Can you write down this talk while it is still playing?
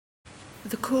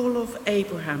The call of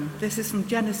Abraham. This is from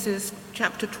Genesis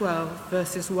chapter 12,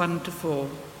 verses 1 to 4.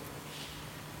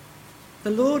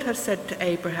 The Lord had said to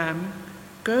Abraham,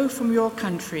 "Go from your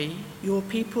country, your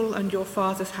people and your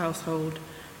father's household,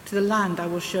 to the land I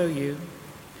will show you.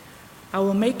 I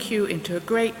will make you into a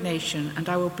great nation, and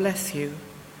I will bless you.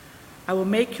 I will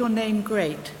make your name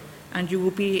great, and you will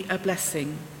be a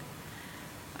blessing.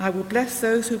 I will bless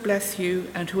those who bless you,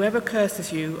 and whoever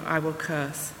curses you, I will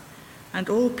curse. And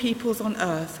all peoples on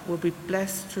earth will be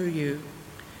blessed through you."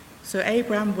 So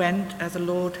Abraham went as the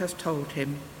Lord has told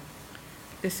him.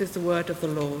 This is the word of the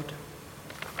Lord.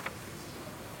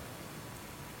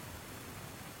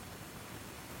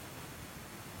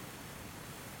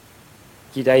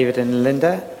 Thank you, David and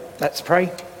Linda. Let's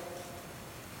pray.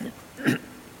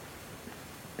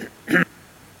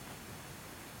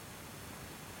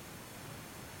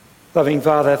 Loving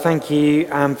Father, thank you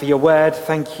for your word.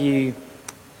 Thank you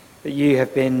that you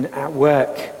have been at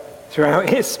work throughout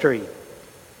history.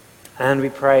 And we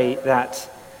pray that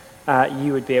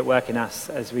you would be at work in us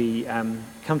as we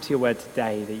come to your word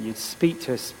today, that you'd speak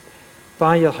to us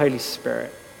by your Holy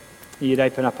Spirit. You'd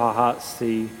open up our hearts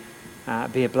to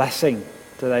be a blessing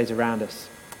to those around us.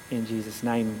 In Jesus'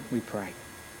 name we pray.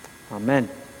 Amen.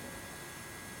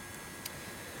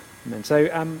 Amen.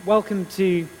 So welcome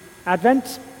to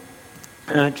Advent.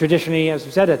 Traditionally, as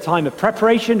we said, a time of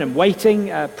preparation and waiting,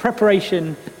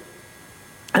 preparation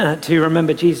to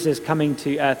remember Jesus coming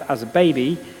to earth as a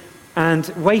baby and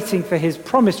waiting for his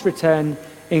promised return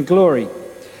in glory.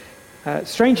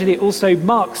 Strangely, it also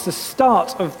marks the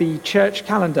start of the church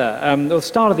calendar, or the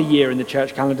start of the year in the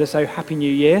church calendar, so Happy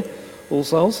New Year, All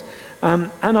Souls.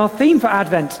 And our theme for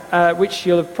Advent, which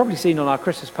you'll have probably seen on our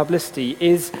Christmas publicity,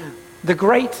 is the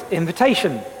Great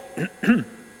Invitation.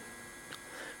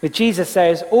 With Jesus,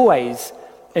 there is always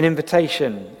an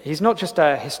invitation. He's not just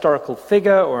a historical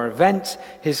figure or event.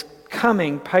 His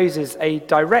coming poses a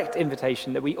direct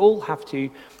invitation that we all have to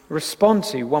respond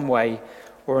to one way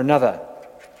or another.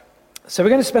 So we're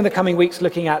going to spend the coming weeks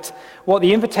looking at what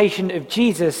the invitation of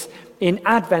Jesus in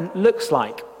Advent looks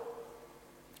like.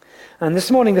 And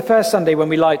this morning, the first Sunday when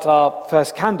we light our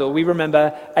first candle, we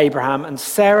remember Abraham and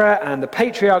Sarah and the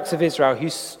patriarchs of Israel,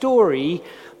 whose story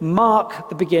mark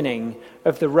the beginning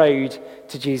of the road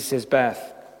to Jesus' birth.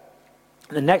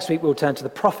 And then next week we'll turn to the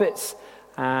prophets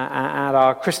at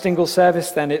our Christingle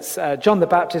service. Then it's John the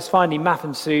Baptist. Finally, Matt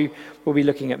and Sue will be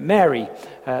looking at Mary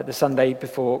the Sunday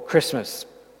before Christmas.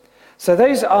 So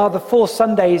those are the 4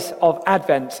 Sundays of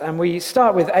Advent, and we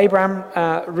start with Abraham,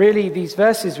 really these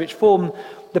verses which form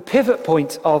the pivot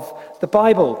point of the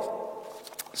Bible.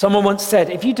 Someone once said,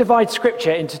 if you divide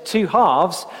Scripture into 2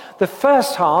 halves, the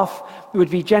first half would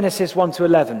be Genesis 1 to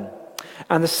 11,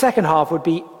 and the second half would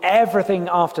be everything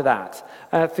after that.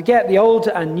 Forget the Old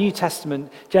and New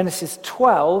Testament. Genesis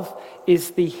 12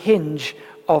 is the hinge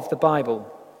of the Bible.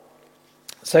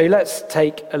 So let's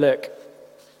take a look.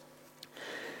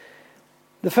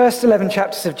 The first 11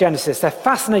 chapters of Genesis, they're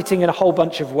fascinating in a whole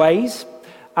bunch of ways.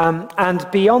 And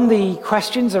beyond the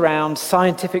questions around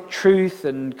scientific truth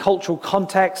and cultural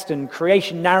context and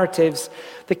creation narratives,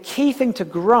 the key thing to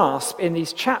grasp in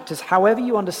these chapters, however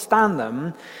you understand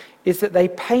them, is that they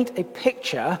paint a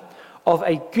picture of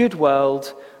a good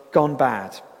world gone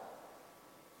bad.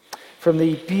 From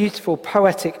the beautiful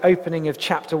poetic opening of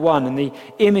chapter 1 and the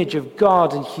image of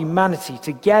God and humanity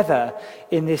together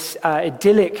in this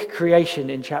idyllic creation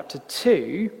in chapter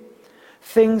 2,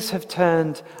 things have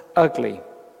turned ugly.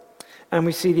 And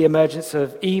we see the emergence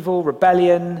of evil,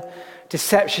 rebellion,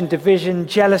 deception, division,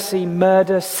 jealousy,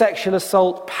 murder, sexual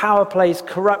assault, power plays,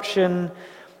 corruption,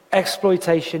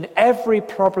 exploitation, every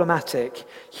problematic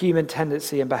human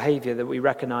tendency and behavior that we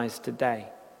recognize today.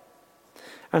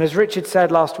 And as Richard said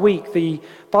last week, the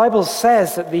Bible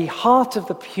says that the heart of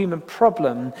the human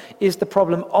problem is the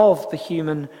problem of the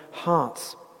human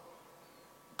hearts.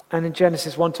 And in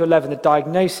Genesis 1 to 11, the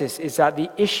diagnosis is that the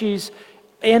issues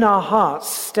in our hearts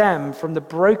stem from the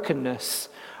brokenness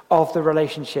of the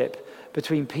relationship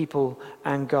between people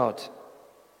and God.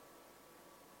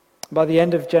 By the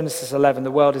end of Genesis 11,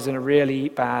 the world is in a really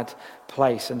bad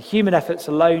place, and human efforts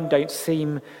alone don't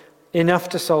seem enough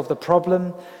to solve the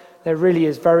problem. There really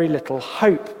is very little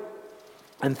hope,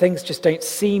 and things just don't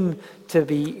seem to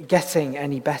be getting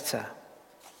any better.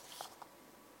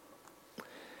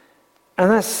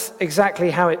 And that's exactly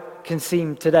how it can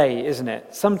seem today, isn't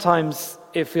it? Sometimes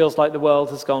it feels like the world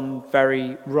has gone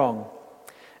very wrong,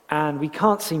 and we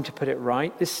can't seem to put it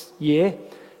right. This year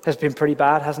has been pretty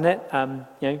bad, hasn't it?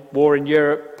 War in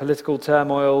Europe, political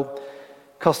turmoil,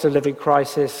 cost of living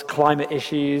crisis, climate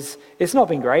issues. It's not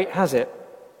been great, has it?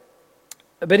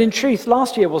 But in truth,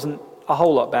 last year wasn't a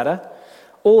whole lot better.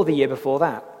 or the year before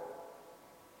that.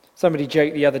 Somebody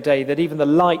joked the other day that even the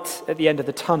light at the end of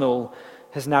the tunnel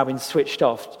has now been switched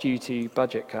off due to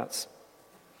budget cuts.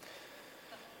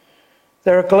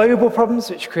 There are global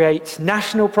problems which create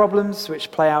national problems,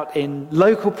 which play out in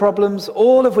local problems,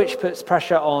 all of which puts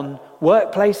pressure on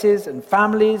workplaces and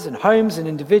families and homes and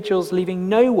individuals, leaving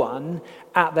no one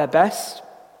at their best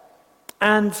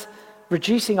and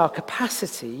reducing our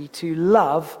capacity to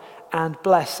love and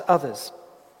bless others.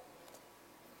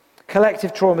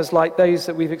 Collective traumas like those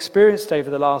that we've experienced over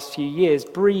the last few years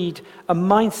breed a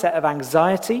mindset of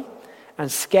anxiety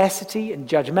and scarcity and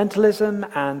judgmentalism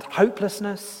and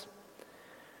hopelessness.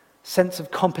 Sense of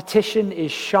competition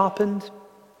is sharpened.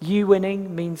 You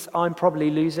winning means I'm probably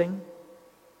losing,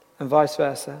 and vice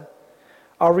versa.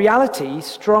 Our reality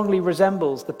strongly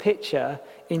resembles the picture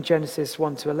in Genesis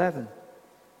 1-11.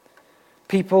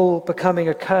 People becoming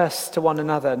a curse to one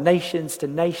another, nations to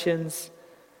nations.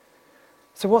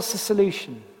 So what's the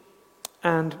solution?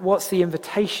 And what's the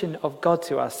invitation of God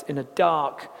to us in a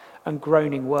dark and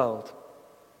groaning world?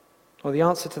 Well, the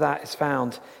answer to that is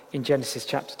found in Genesis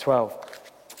chapter 12.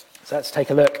 So let's take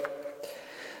a look.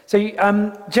 So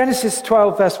Genesis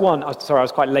 12 verse 1. Oh, sorry, I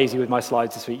was quite lazy with my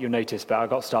slides this week, you'll notice, but I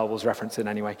got Star Wars reference in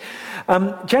anyway.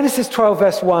 Genesis 12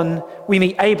 verse 1, we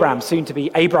meet Abram, soon to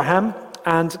be Abraham,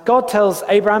 and God tells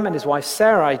Abram and his wife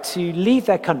Sarai to leave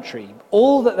their country,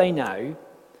 all that they know,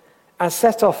 and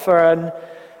set off for an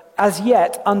as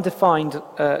yet undefined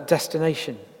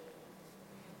destination.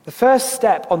 The first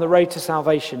step on the road to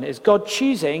salvation is God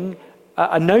choosing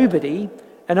a nobody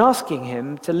and asking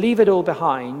him to leave it all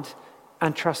behind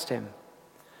and trust him.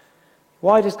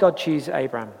 Why does God choose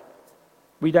Abram?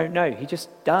 We don't know. He just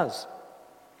does.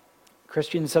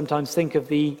 Christians sometimes think of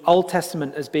the Old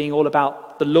Testament as being all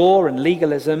about the law and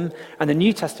legalism, and the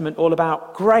New Testament all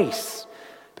about grace.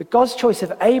 But God's choice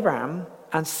of Abraham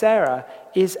and Sarah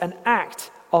is an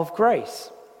act of grace.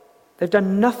 They've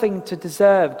done nothing to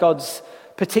deserve God's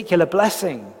particular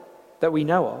blessing that we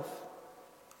know of.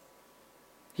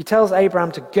 He tells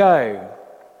Abraham to go.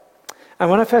 And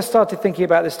when I first started thinking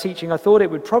about this teaching, I thought it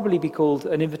would probably be called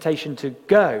an invitation to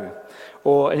go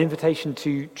or an invitation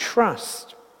to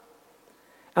trust.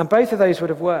 And both of those would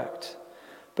have worked.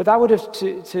 But that would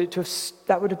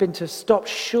have been to stop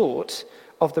short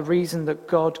of the reason that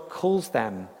God calls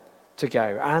them to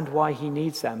go and why he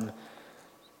needs them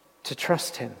to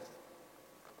trust him.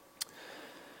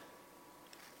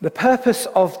 The purpose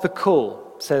of the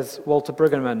call, says Walter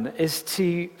Brueggemann, is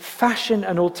to fashion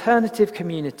an alternative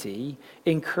community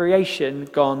in creation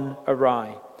gone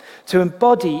awry, to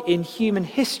embody in human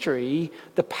history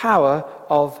the power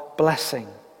of blessing.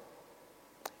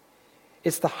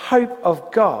 It's the hope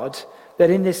of God that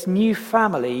in this new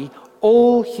family,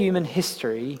 all human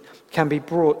history can be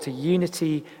brought to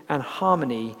unity and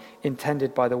harmony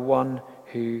intended by the one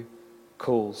who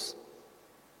calls.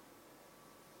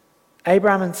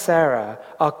 Abraham and Sarah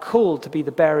are called to be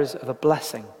the bearers of a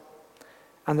blessing.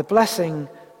 And the blessing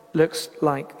looks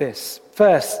like this.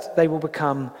 First, they will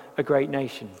become a great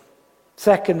nation.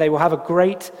 Second, they will have a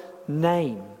great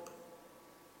name.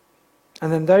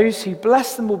 And then those who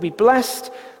bless them will be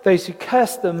blessed. Those who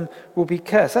curse them will be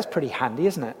cursed. That's pretty handy,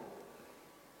 isn't it?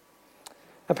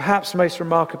 And perhaps most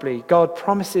remarkably, God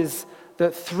promises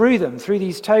that through them, through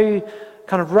these two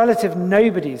kind of relative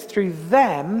nobodies, through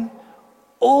them,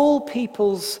 all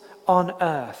peoples on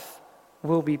earth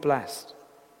will be blessed.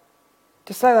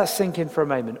 Just let that sink in for a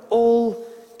moment. All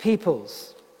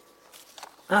peoples.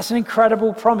 That's an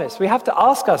incredible promise. We have to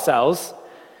ask ourselves,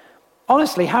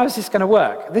 honestly, how is this going to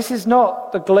work? This is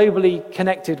not the globally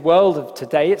connected world of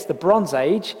today. It's the Bronze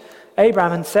Age.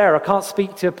 Abraham and Sarah can't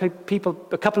speak to people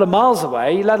a couple of miles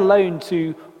away, let alone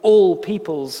to all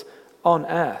peoples on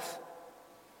earth.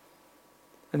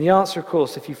 And the answer, of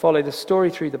course, if you follow the story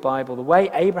through the Bible, the way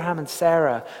Abraham and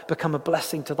Sarah become a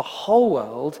blessing to the whole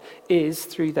world is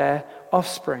through their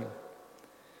offspring,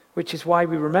 which is why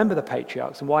we remember the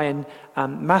patriarchs and why in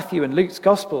Matthew and Luke's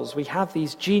Gospels we have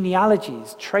these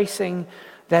genealogies tracing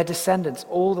their descendants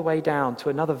all the way down to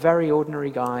another very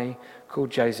ordinary guy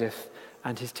called Joseph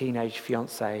and his teenage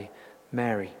fiancée,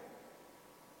 Mary.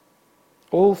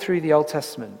 All through the Old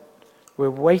Testament, we're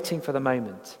waiting for the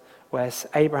moment where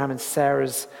Abraham and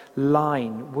Sarah's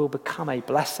line will become a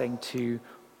blessing to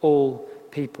all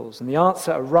peoples. And the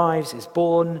answer arrives, is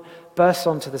born, bursts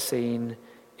onto the scene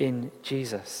in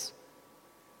Jesus,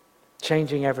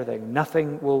 changing everything.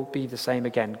 Nothing will be the same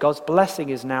again. God's blessing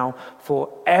is now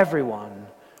for everyone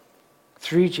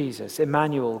through Jesus,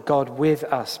 Emmanuel, God with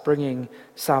us, bringing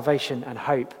salvation and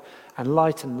hope and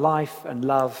light and life and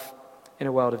love in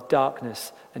a world of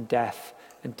darkness and death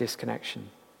and disconnection.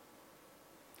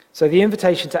 So the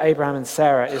invitation to Abraham and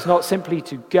Sarah is not simply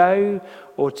to go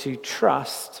or to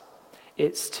trust,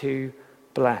 it's to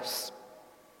bless.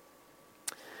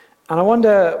 And I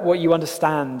wonder what you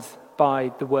understand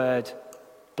by the word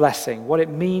blessing, what it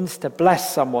means to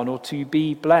bless someone or to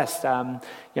be blessed. A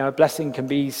blessing can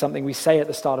be something we say at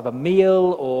the start of a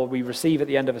meal or we receive at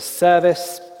the end of a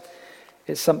service.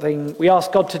 It's something we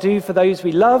ask God to do for those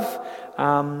we love,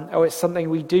 or it's something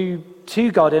we do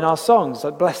to God in our songs,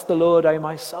 like "Bless the Lord, O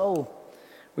my soul,"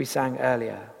 we sang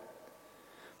earlier.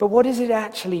 But what does it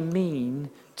actually mean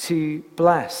to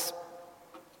bless?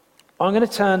 I'm going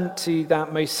to turn to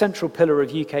that most central pillar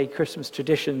of UK Christmas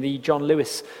tradition, the John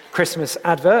Lewis Christmas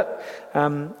advert.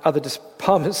 Other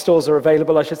department stores are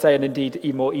available, I should say, and indeed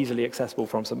more easily accessible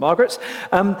from St. Margaret's.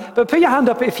 But put your hand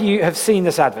up if you have seen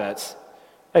this advert.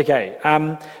 Okay,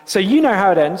 so you know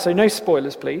how it ends, so no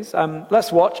spoilers, please.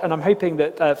 Let's watch, and I'm hoping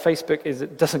that Facebook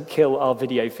doesn't kill our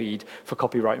video feed for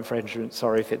copyright infringement.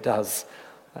 Sorry if it does.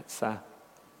 Let's...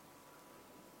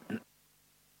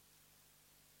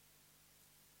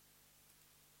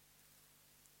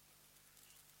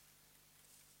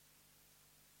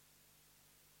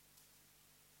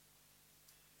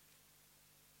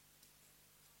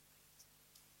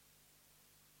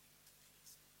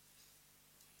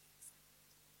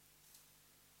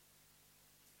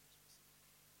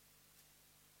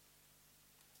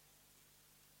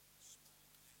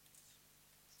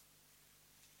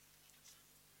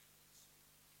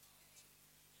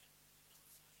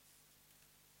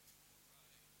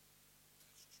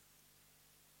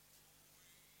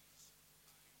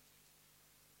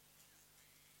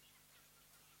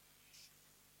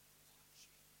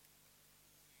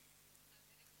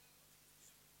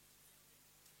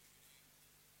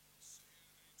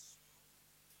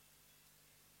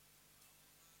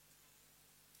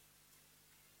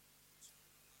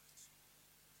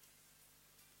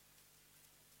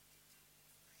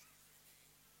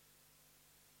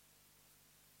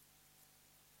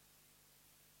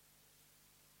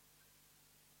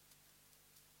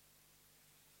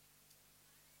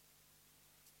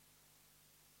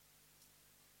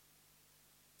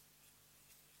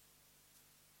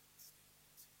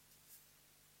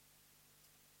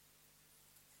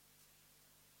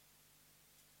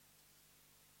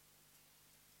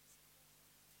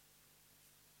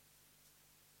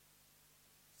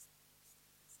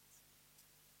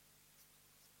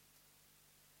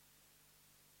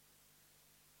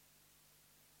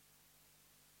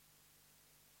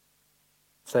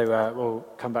 So we'll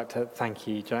come back to thank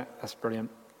you, Jack. That's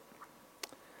brilliant.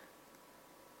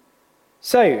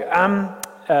 So,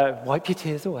 wipe your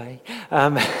tears away.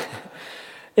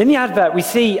 In the advert, we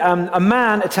see a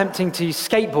man attempting to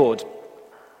skateboard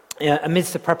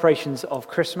amidst the preparations of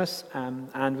Christmas,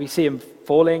 and we see him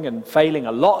falling and failing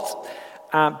a lot.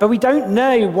 But we don't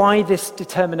know why this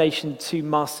determination to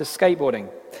master skateboarding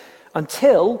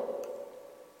until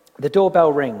the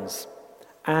doorbell rings.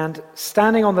 And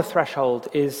standing on the threshold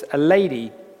is a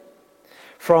lady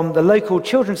from the local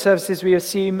children's services, we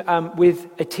assume, with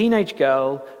a teenage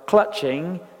girl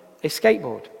clutching a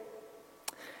skateboard.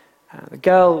 The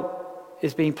girl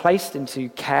is being placed into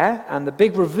care, and the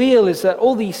big reveal is that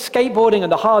all the skateboarding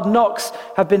and the hard knocks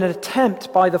have been an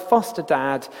attempt by the foster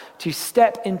dad to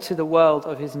step into the world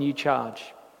of his new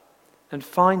charge and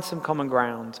find some common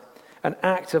ground, an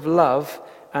act of love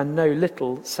and no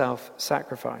little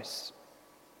self-sacrifice.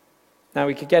 Now,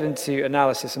 we could get into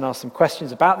analysis and ask some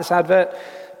questions about this advert.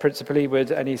 Principally, would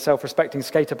any self-respecting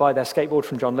skater buy their skateboard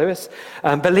from John Lewis?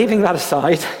 But leaving that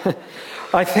aside,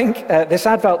 I think this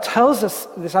advert tells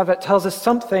us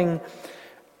something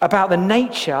about the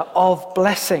nature of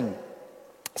blessing.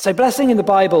 So blessing in the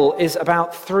Bible is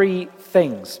about three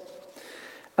things.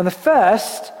 And the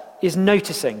first is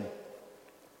noticing.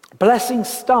 Blessing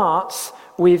starts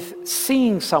with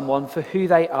seeing someone for who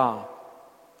they are.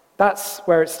 That's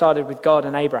where it started with God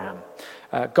and Abraham.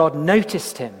 God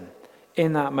noticed him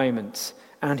in that moment,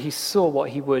 and he saw what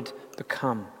he would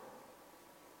become.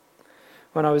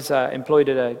 When I was employed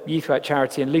at a youth work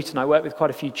charity in Luton, I worked with quite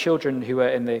a few children who were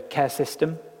in the care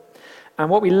system.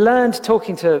 And what we learned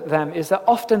talking to them is that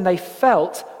often they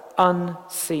felt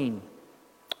unseen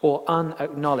or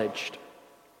unacknowledged.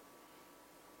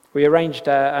 We arranged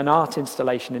an art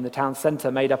installation in the town centre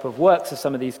made up of works of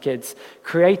some of these kids,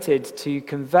 created to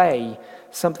convey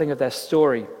something of their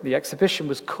story. The exhibition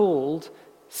was called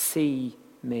See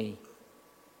Me.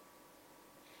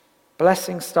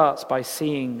 Blessing starts by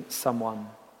seeing someone,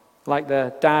 like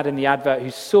the dad in the advert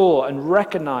who saw and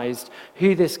recognized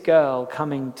who this girl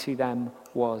coming to them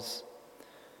was.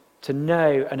 To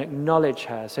know and acknowledge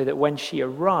her so that when she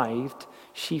arrived,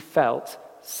 she felt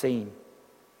seen.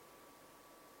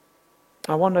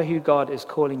 I wonder who God is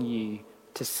calling you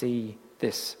to see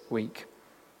this week.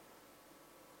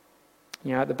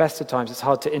 You know, at the best of times, it's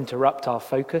hard to interrupt our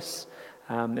focus.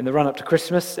 In the run-up to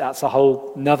Christmas, that's a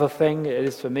whole nother thing. It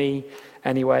is for me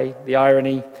anyway. The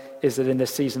irony is that in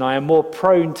this season, I am more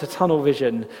prone to tunnel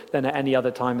vision than at any other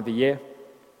time of the year.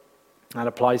 That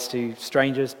applies to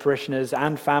strangers, parishioners,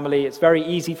 and family. It's very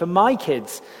easy for my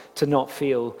kids to not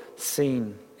feel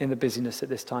seen in the busyness at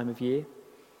this time of year.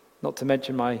 Not to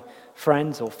mention my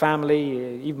friends or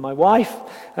family, even my wife.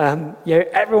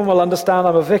 Everyone will understand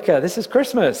I'm a vicar. This is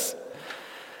Christmas.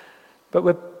 But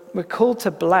we're called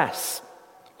to bless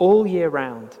all year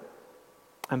round.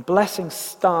 And blessing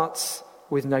starts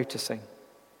with noticing.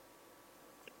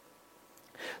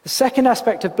 The second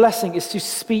aspect of blessing is to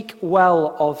speak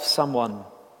well of someone,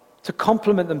 to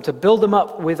compliment them, to build them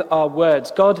up with our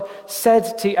words. God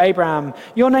said to Abraham,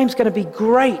 your name's going to be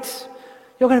great.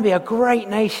 You're going to be a great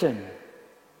nation.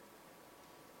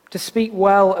 To speak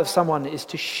well of someone is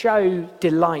to show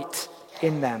delight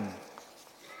in them.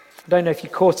 I don't know if you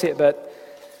caught it, but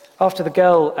after the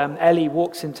girl, Ellie,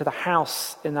 walks into the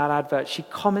house in that advert, she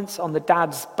comments on the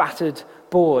dad's battered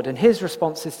board, and his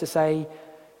response is to say,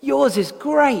 yours is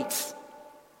great.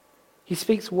 He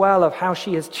speaks well of how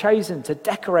she has chosen to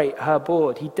decorate her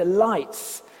board. He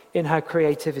delights in her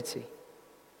creativity.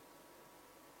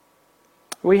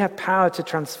 We have power to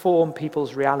transform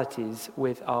people's realities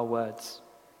with our words,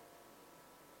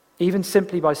 even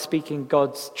simply by speaking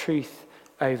God's truth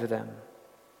over them.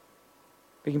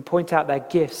 We can point out their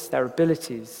gifts, their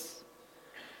abilities,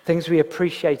 things we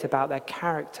appreciate about their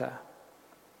character.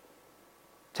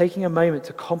 Taking a moment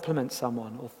to compliment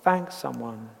someone or thank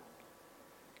someone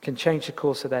can change the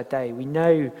course of their day. We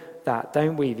know that,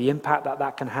 don't we? The impact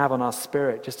that can have on our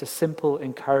spirit. Just a simple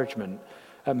encouragement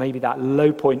at maybe that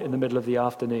low point in the middle of the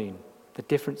afternoon. The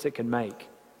difference it can make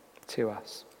to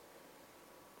us.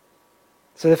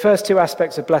 So the first two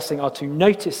aspects of blessing are to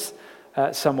notice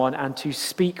someone and to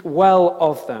speak well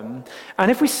of them.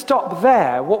 And if we stop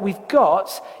there, what we've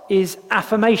got is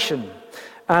affirmation.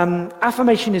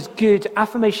 Affirmation is good.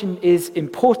 Affirmation is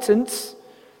important.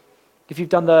 If you've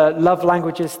done the love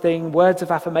languages thing, words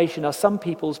of affirmation are some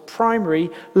people's primary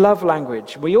love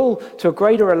language. We all, to a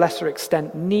greater or lesser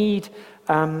extent, need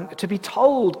to be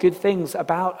told good things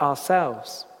about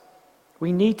ourselves.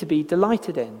 We need to be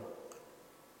delighted in.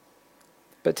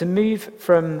 But to move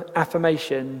from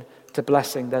affirmation to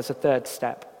blessing, there's a third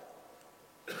step.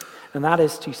 And that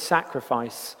is to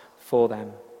sacrifice for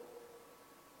them.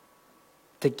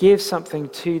 To give something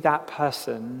to that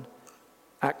person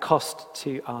at cost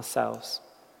to ourselves.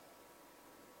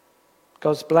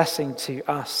 God's blessing to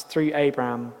us through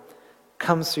Abraham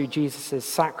comes through Jesus'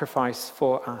 sacrifice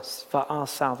for us, for our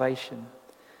salvation.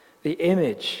 The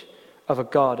image of a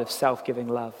God of self-giving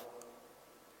love.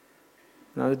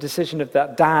 Now, the decision of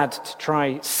that dad to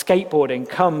try skateboarding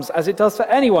comes, as it does for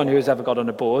anyone who has ever got on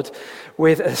a board,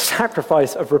 with a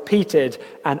sacrifice of repeated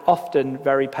and often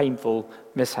very painful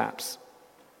mishaps.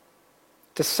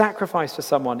 To sacrifice for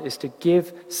someone is to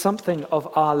give something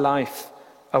of our life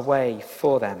away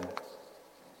for them.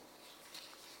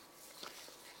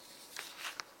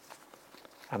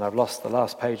 And I've lost the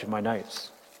last page of my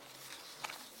notes,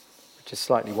 which is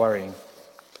slightly worrying.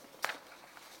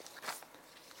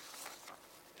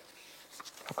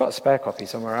 I've got a spare copy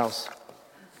somewhere else.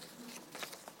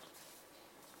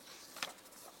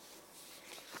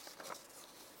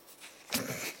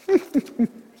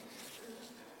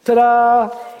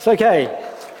 Ta-da! It's okay.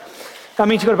 That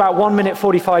means you've got about 1 minute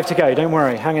 45 to go. Don't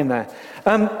worry, hang in there.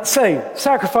 So,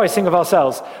 sacrificing of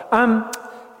ourselves.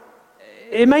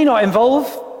 It may not involve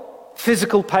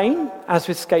physical pain, as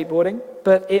with skateboarding,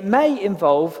 but it may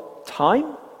involve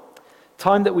time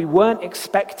that we weren't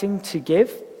expecting to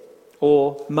give,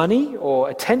 or money, or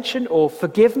attention, or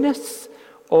forgiveness,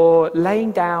 or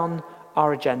laying down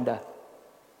our agenda.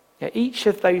 Each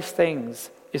of those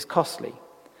things is costly,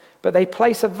 but they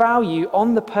place a value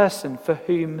on the person for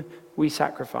whom we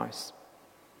sacrifice.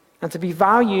 And to be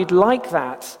valued like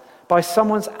that by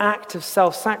someone's act of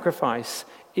self-sacrifice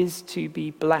is to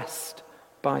be blessed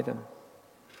by them.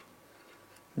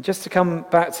 And just to come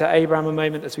back to Abraham a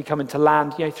moment as we come into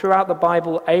land, throughout the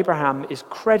Bible, Abraham is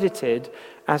credited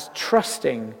as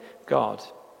trusting God.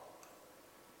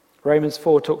 Romans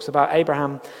 4 talks about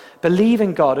Abraham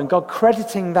believing God and God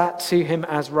crediting that to him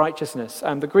as righteousness.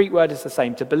 And the Greek word is the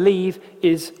same. To believe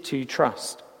is to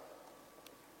trust.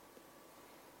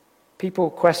 People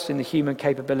question the human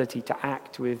capability to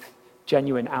act with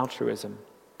genuine altruism,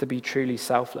 to be truly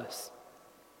selfless.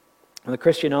 And the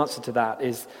Christian answer to that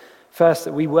is, first,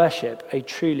 that we worship a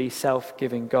truly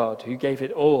self-giving God who gave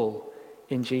it all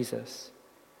in Jesus.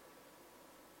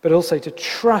 but also to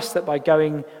trust that by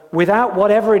going without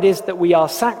whatever it is that we are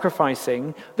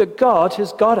sacrificing, that God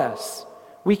has got us.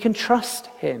 We can trust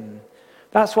him.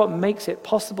 That's what makes it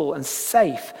possible and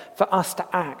safe for us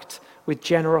to act with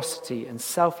generosity and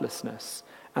selflessness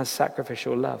and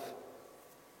sacrificial love.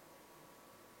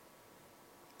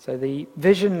 So the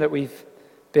vision that we've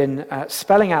been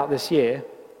spelling out this year.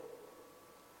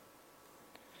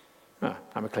 Oh,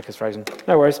 my clicker's frozen.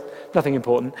 No worries, nothing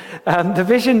important. The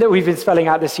vision that we've been spelling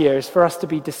out this year is for us to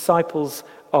be disciples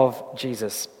of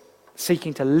Jesus,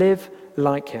 seeking to live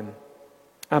like him.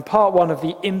 And part one of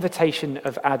the invitation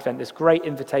of Advent, this great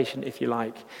invitation, if you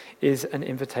like, is an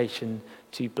invitation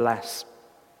to bless.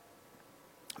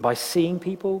 By seeing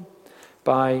people,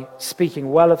 by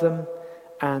speaking well of them,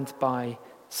 and by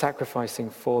sacrificing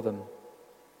for them.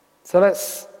 So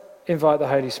let's invite the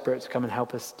Holy Spirit to come and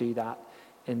help us do that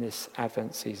in this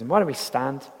Advent season. Why don't we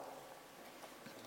stand?